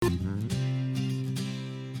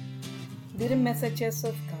Little Messages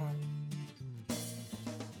of God.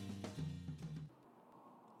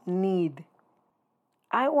 Need.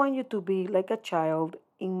 I want you to be like a child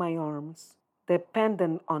in my arms,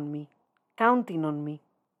 dependent on me, counting on me.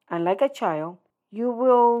 And like a child, you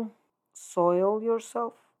will soil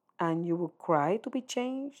yourself and you will cry to be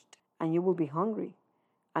changed and you will be hungry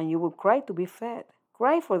and you will cry to be fed.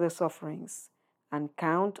 Cry for the sufferings and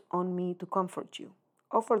count on me to comfort you.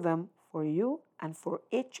 Offer them for you and for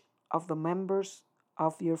each of the members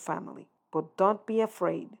of your family. But don't be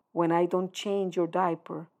afraid when I don't change your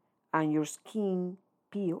diaper and your skin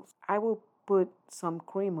peels. I will put some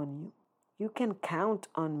cream on you. You can count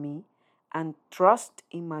on me and trust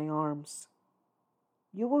in my arms.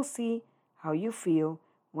 You will see how you feel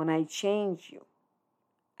when I change you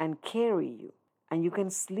and carry you, and you can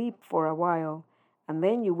sleep for a while, and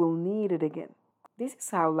then you will need it again. This is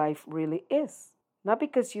how life really is. Not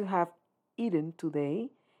because you have eaten today,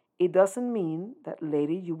 it doesn't mean that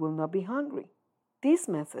later you will not be hungry. This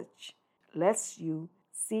message lets you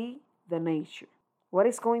see the nature, what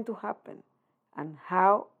is going to happen, and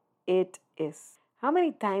how it is. How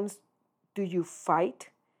many times do you fight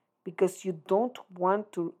because you don't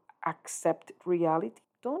want to accept reality?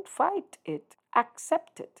 Don't fight it,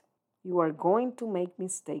 accept it. You are going to make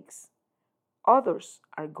mistakes. Others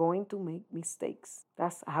are going to make mistakes.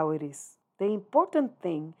 That's how it is. The important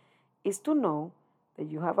thing is to know that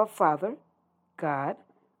you have a Father, God,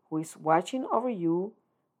 who is watching over you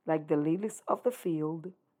like the lilies of the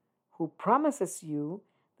field, who promises you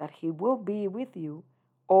that He will be with you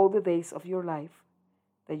all the days of your life,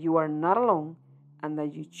 that you are not alone, and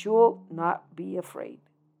that you should not be afraid.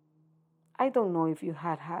 I don't know if you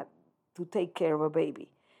had to take care of a baby,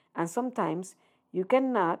 and sometimes you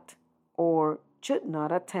cannot or should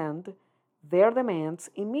not attend their demands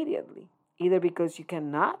immediately, either because you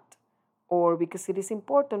cannot or because it is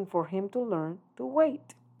important for him to learn to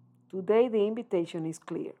wait. Today, the invitation is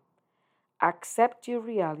clear. Accept your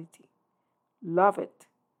reality, love it,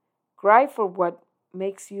 cry for what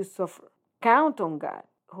makes you suffer. Count on God,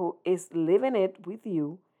 who is living it with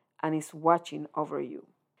you and is watching over you.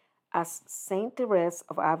 As Saint Therese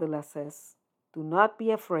of Avila says, do not be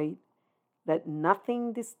afraid, let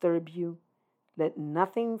nothing disturb you, let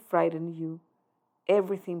nothing frighten you,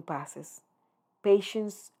 everything passes.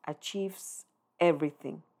 Patience achieves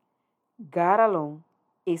everything. God alone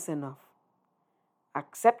is enough.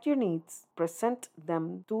 Accept your needs, present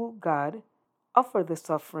them to God, offer the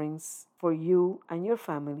sufferings for you and your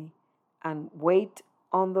family, and wait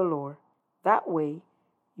on the Lord. That way,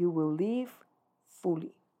 you will live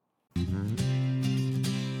fully.